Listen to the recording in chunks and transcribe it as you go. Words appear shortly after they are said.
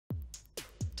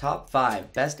Top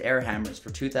 5 Best Air Hammers for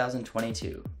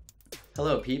 2022.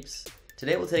 Hello peeps,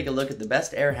 today we'll take a look at the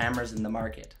best air hammers in the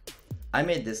market. I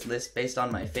made this list based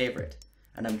on my favorite,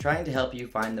 and I'm trying to help you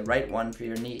find the right one for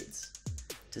your needs.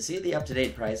 To see the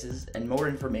up-to-date prices and more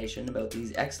information about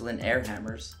these excellent air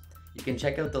hammers, you can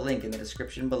check out the link in the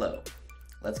description below.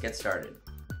 Let's get started.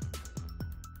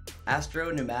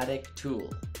 Astro Pneumatic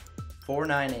Tool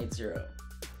 4980.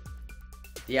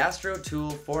 The Astro Tool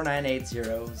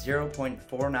 4980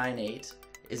 0.498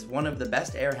 is one of the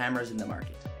best air hammers in the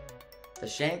market. The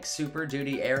Shank Super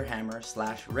Duty Air Hammer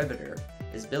 / Riveter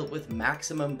is built with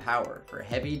maximum power for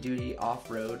heavy-duty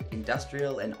off-road,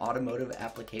 industrial, and automotive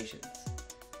applications.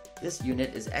 This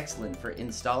unit is excellent for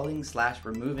installing /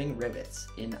 removing rivets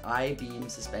in I-beam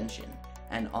suspension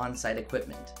and on-site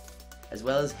equipment, as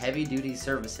well as heavy-duty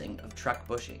servicing of truck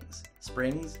bushings,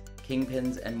 springs,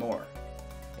 kingpins, and more.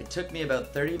 It took me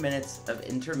about 30 minutes of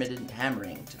intermittent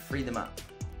hammering to free them up.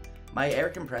 My air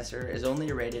compressor is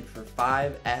only rated for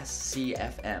 5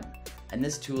 SCFM, and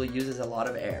this tool uses a lot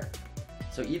of air.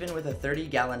 So even with a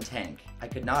 30-gallon tank, I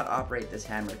could not operate this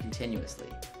hammer continuously.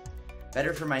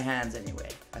 Better for my hands anyway,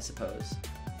 I suppose.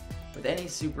 With any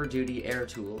Super Duty air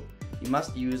tool, you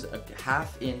must use a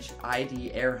 1/2-inch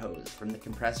ID air hose from the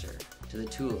compressor to the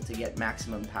tool to get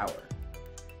maximum power.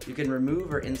 You can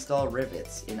remove or install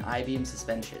rivets in I-beam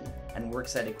suspension and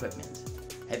worksite equipment,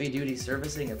 heavy-duty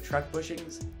servicing of truck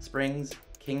bushings, springs,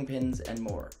 kingpins, and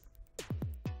more.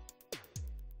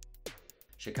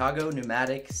 Chicago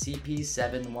Pneumatic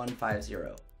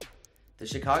CP7150. The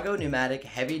Chicago Pneumatic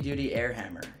heavy-duty air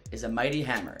hammer is a mighty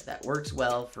hammer that works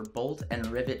well for bolt and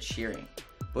rivet shearing,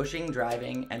 bushing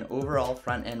driving, and overall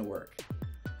front-end work.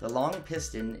 The long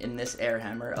piston in this air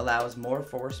hammer allows more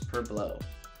force per blow.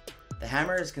 The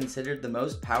hammer is considered the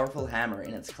most powerful hammer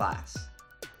in its class.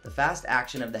 The fast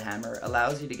action of the hammer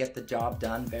allows you to get the job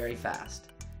done very fast,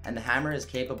 and the hammer is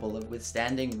capable of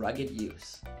withstanding rugged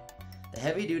use. The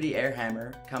heavy-duty air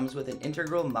hammer comes with an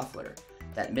integral muffler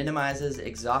that minimizes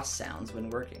exhaust sounds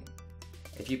when working.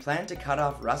 If you plan to cut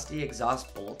off rusty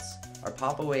exhaust bolts or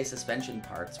pop away suspension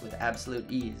parts with absolute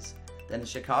ease, then the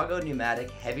Chicago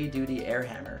Pneumatic heavy-duty air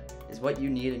hammer is what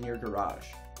you need in your garage.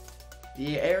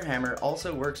 The air hammer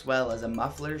also works well as a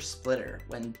muffler splitter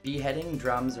when beheading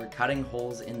drums or cutting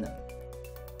holes in them.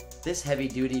 This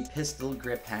heavy-duty pistol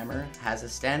grip hammer has a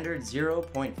standard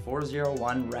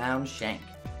 0.401 round shank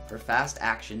for fast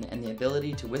action and the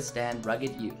ability to withstand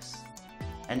rugged use.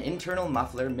 An internal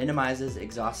muffler minimizes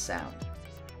exhaust sound.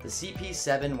 The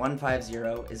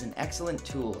CP7150 is an excellent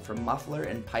tool for muffler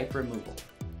and pipe removal,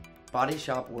 body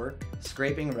shop work,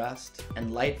 scraping rust,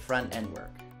 and light front-end work.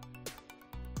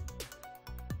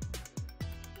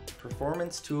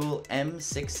 Performance Tool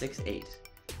M668.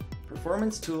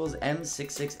 Performance Tool's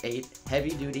M668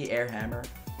 heavy-duty air hammer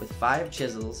with 5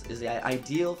 chisels is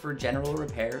ideal for general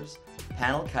repairs,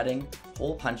 panel cutting,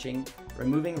 hole punching,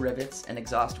 removing rivets, and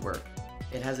exhaust work.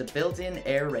 It has a built-in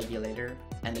air regulator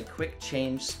and a quick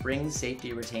change spring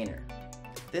safety retainer.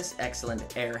 This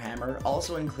excellent air hammer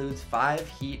also includes 5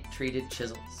 heat-treated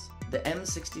chisels. The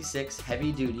M66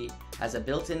 Heavy Duty has a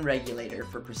built-in regulator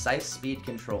for precise speed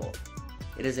control.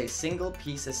 It is a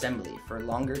single-piece assembly for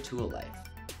longer tool life.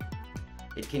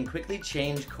 It can quickly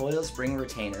change coil spring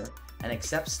retainer and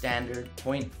accepts standard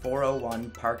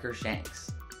 .401 Parker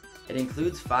shanks. It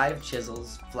includes 5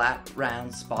 chisels, flat,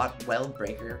 round, spot weld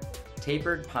breaker,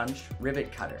 tapered punch,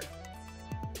 rivet cutter.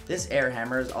 This air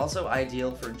hammer is also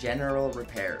ideal for general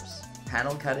repairs,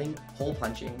 panel cutting, hole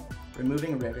punching,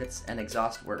 removing rivets, and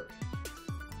exhaust work.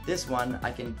 This one,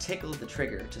 I can tickle the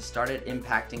trigger to start it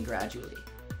impacting gradually.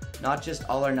 Not just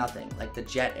all or nothing like the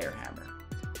Jet air hammer.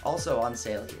 Also on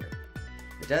sale here.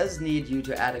 It does need you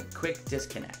to add a quick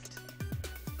disconnect.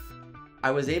 I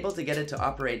was able to get it to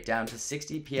operate down to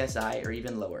 60 psi or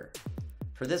even lower.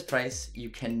 For this price,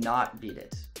 you cannot beat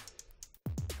it.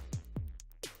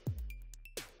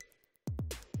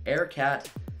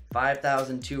 AIRCAT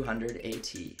 5200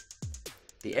 AT.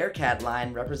 The AIRCAT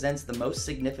line represents the most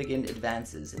significant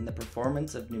advances in the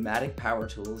performance of pneumatic power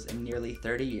tools in nearly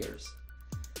 30 years.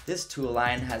 This tool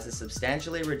line has a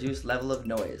substantially reduced level of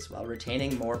noise while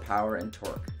retaining more power and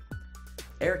torque.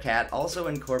 AIRCAT also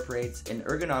incorporates an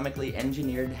ergonomically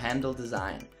engineered handle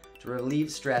design to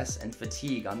relieve stress and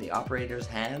fatigue on the operator's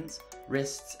hands,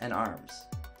 wrists, and arms.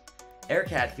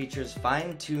 AIRCAT features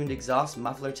fine-tuned exhaust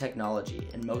muffler technology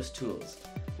in most tools,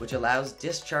 which allows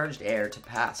discharged air to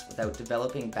pass without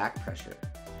developing back pressure,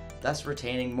 thus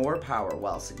retaining more power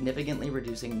while significantly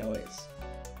reducing noise.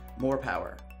 More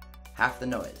power. Half the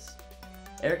noise.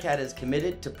 AIRCAT is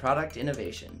committed to product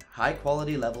innovation, high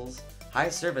quality levels, high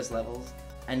service levels,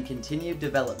 and continued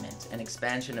development and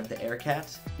expansion of the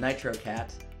AIRCAT,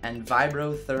 NitroCat, and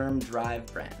Vibrotherm Drive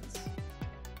brands.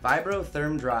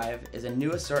 Vibrotherm Drive is a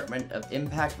new assortment of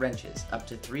impact wrenches up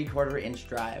to 3/4 inch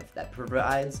drive that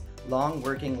provides long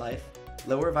working life,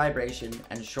 lower vibration,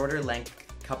 and shorter length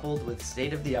coupled with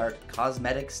state-of-the-art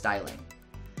cosmetic styling.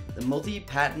 The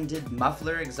multi-patented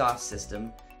muffler exhaust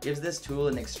system gives this tool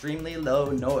an extremely low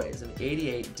noise of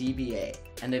 88 dBA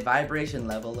and a vibration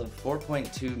level of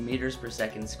 4.2 meters per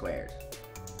second squared.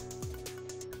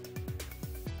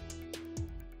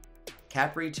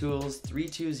 Capri Tools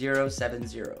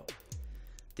 32070.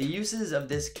 The uses of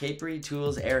this Capri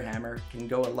Tools air hammer can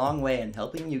go a long way in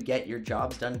helping you get your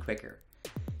jobs done quicker.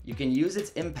 You can use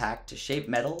its impact to shape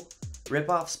metal, rip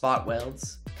off spot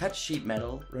welds, cut sheet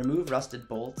metal, remove rusted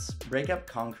bolts, break up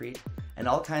concrete, and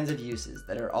all kinds of uses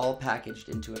that are all packaged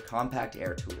into a compact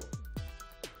air tool.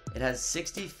 It has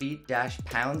 60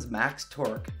 feet-pounds max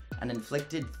torque and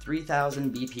inflicted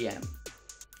 3000 BPM.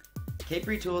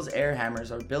 Capri Tools air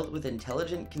hammers are built with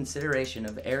intelligent consideration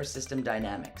of air system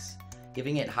dynamics,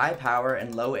 giving it high power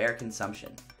and low air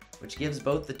consumption, which gives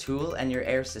both the tool and your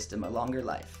air system a longer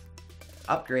life.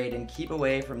 Upgrade and keep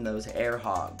away from those air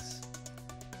hogs.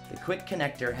 The quick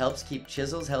connector helps keep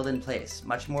chisels held in place,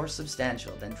 much more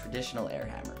substantial than traditional air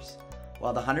hammers,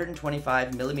 while the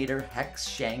 125mm hex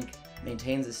shank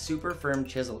maintains a super firm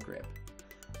chisel grip.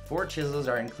 4 chisels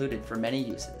are included for many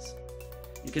uses.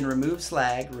 You can remove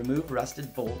slag, remove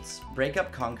rusted bolts, break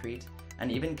up concrete,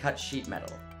 and even cut sheet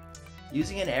metal.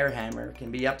 Using an air hammer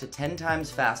can be up to 10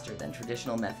 times faster than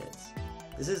traditional methods.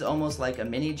 This is almost like a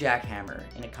mini jackhammer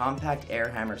in a compact air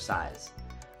hammer size,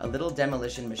 a little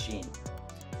demolition machine.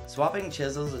 Swapping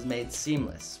chisels is made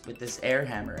seamless with this air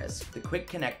hammer as the quick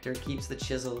connector keeps the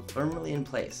chisel firmly in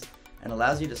place and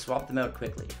allows you to swap them out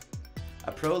quickly.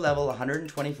 A pro level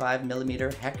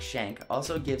 125mm hex shank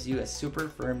also gives you a super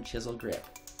firm chisel grip.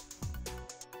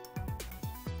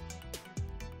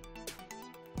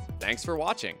 Thanks for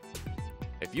watching.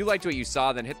 If you liked what you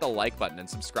saw, then hit the like button and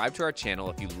subscribe to our channel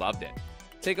if you loved it.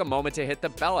 Take a moment to hit the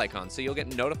bell icon so you'll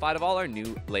get notified of all our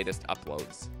new latest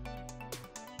uploads.